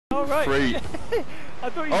All right. 3. I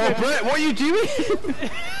thought you Oh, said... Brett, what are you doing?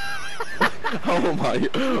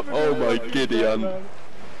 oh my Gideon.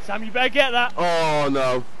 Sam, you better get that. Oh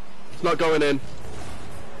no, it's not going in.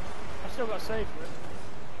 I still got to save for it.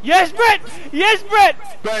 Yes, Brett! Yes, Brett!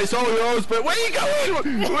 Brett, it's all yours, Brett. Where are you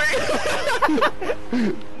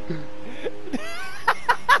going?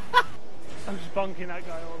 I'm just bonking that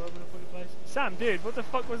guy all over the fucking place. Sam, dude, what the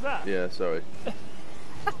fuck was that? Yeah, sorry.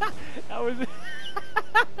 That was...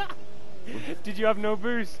 Did you have no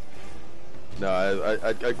boost? No,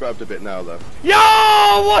 I grabbed a bit now though. Yo!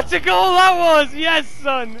 What a goal that was! Yes,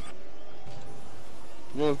 son!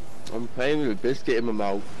 Well, I'm playing with a biscuit in my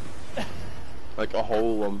mouth. Like a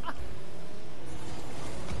whole one.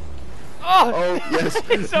 Oh! Yes.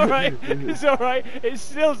 It's alright. It's alright. It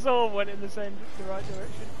still sort of went in the right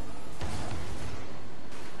direction.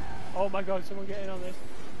 Oh my god, someone get in on this.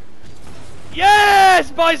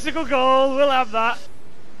 Yes! Bicycle goal! We'll have that.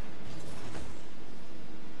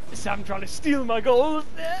 Sam trying to steal my goals.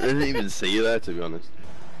 I didn't even see you there, to be honest.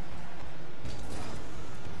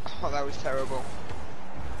 Oh, that was terrible.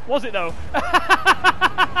 Was it though?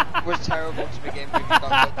 It was terrible to begin with. You got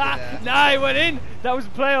lucky there. Nah, it went in. That was a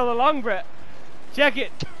play all along, Brett. Check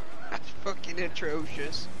it. That's fucking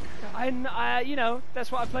atrocious. I, you know,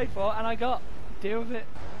 that's what I played for, and I got. Deal with it.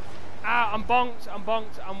 Ah, I'm bonked.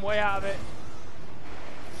 I'm way out of it.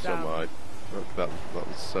 So my, that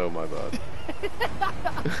was so my bad.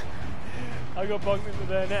 I got bonked into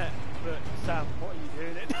their net, but Sam, what are you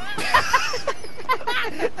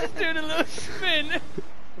doing? Just doing a little spin.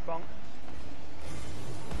 Bonk.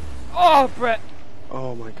 Oh, Brett.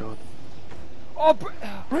 Oh my god. Oh,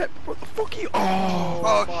 Brett. Brett, what the fuck are you? Oh,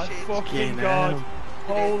 Oh, my shit. fucking Fucking god. hell.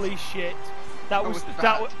 Holy shit. That was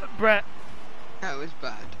bad. Brett. That was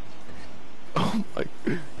bad. Oh my.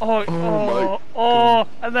 Oh, Oh oh,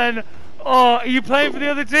 and then, oh, are you playing for the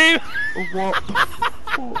other team? What the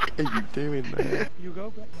fuck are you doing there? You go,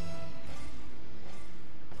 Brett.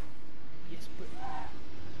 Yes, Brett.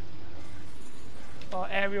 Oh,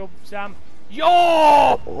 aerial, Sam. Yo!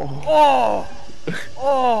 Oh!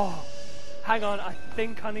 Oh! Hang on, I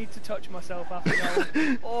think I need to touch myself after that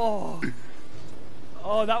one. Oh!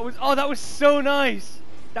 Oh, that was so nice.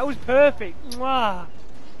 That was perfect. Mwah.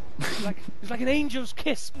 It was like an angel's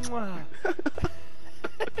kiss. Mwah.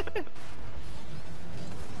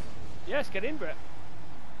 Yes, get in, Brett.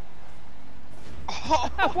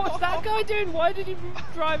 What's that guy doing? Why did he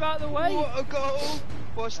drive out of the way? What a goal!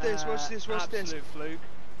 What's this? What's this? What's this? Absolute fluke.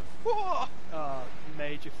 What? Oh,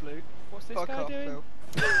 major fluke. What's this Fuck guy off, doing?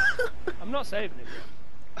 Phil. I'm not saving it,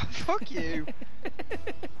 Fuck you.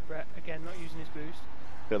 Brett. Brett, again, not using his boost.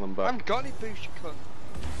 Phil, I'm I back. haven't got any boost, you cunt.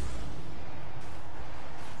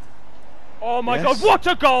 Oh my Yes. god, what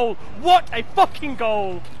a goal! What a fucking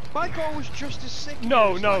goal! My goal was just as sick.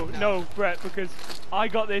 No, as no, like that. no, Brett, because I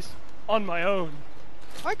got this on my own.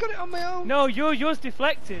 I got it on my own. No, yours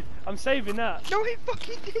deflected. I'm saving that. No, he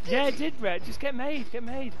fucking did. Yeah, it did, Brett. Just get made, get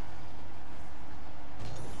made.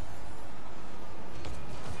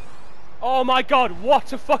 Oh my god,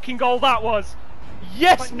 what a fucking goal that was!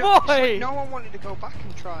 Yes, But no, it's boy! like no one wanted to go back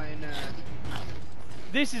and try and.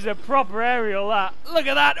 This is a proper aerial, that. Look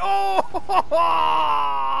at that! Oh!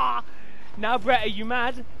 Now, Brett, are you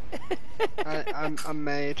mad? I'm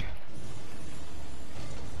made.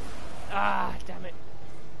 Ah, damn it.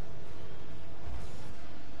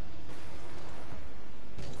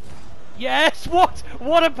 Yes! What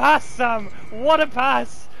a pass, Sam! What a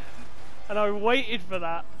pass! And I waited for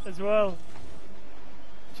that as well.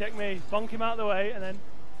 Check me. Bonk him out of the way and then...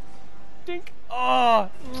 Dink! Oh!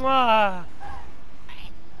 Mwah.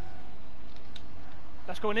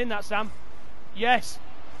 That's going in, that, Sam. Yes!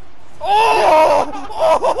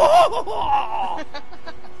 Oh!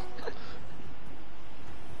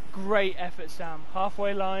 Great effort, Sam.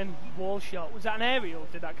 Halfway line, wall shot. Was that an aerial?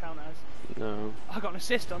 Did that count as? No. I got an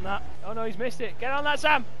assist on that. Oh no, he's missed it. Get on that,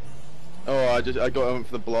 Sam. Oh, I got him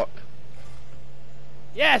for the block.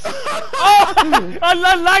 Yes. Oh,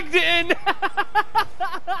 I lagged it in.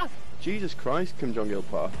 Jesus Christ, Kim Jong-il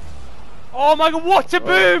Park. Oh my god, what a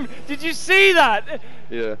boom! Did you see that?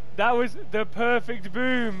 Yeah. That was the perfect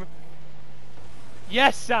boom.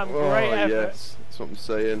 Yes, Sam. Great effort. Yes, that's what I'm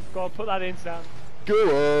saying. Go on, put that in, Sam.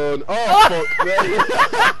 Go on. Oh, fuck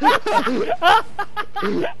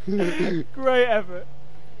me. Great effort.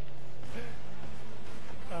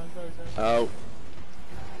 Oh, sorry, sorry. Ow.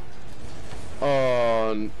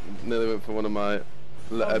 Oh, nearly went for one of my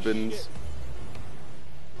Evans. Shit.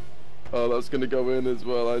 Oh, that's gonna go in as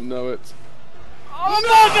well. I know it. Oh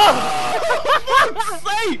my god! For fuck's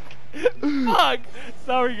sake! Fuck!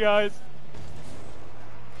 Sorry, guys.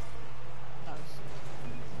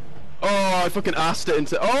 Oh, I fucking asked it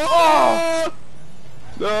into. Oh!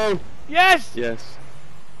 No. Yes! Yes.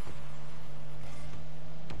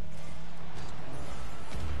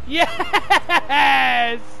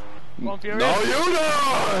 Yes! One for your No, ear. you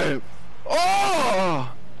don't!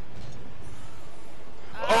 Oh!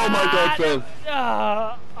 Oh my god, Phil.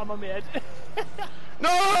 I'm on my head.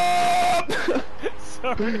 No!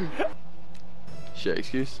 Sorry. Shit,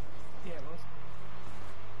 excuse. Yeah, it was.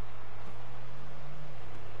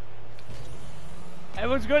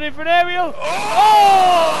 Everyone's going in for an aerial.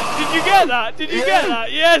 Oh! Did you get that? Did you get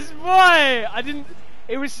that? Yes, boy! I didn't.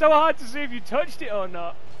 It was so hard to see if you touched it or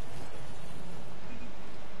not.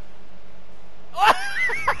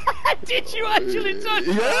 Did you actually touch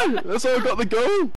it? Yeah, that's how I got the goal.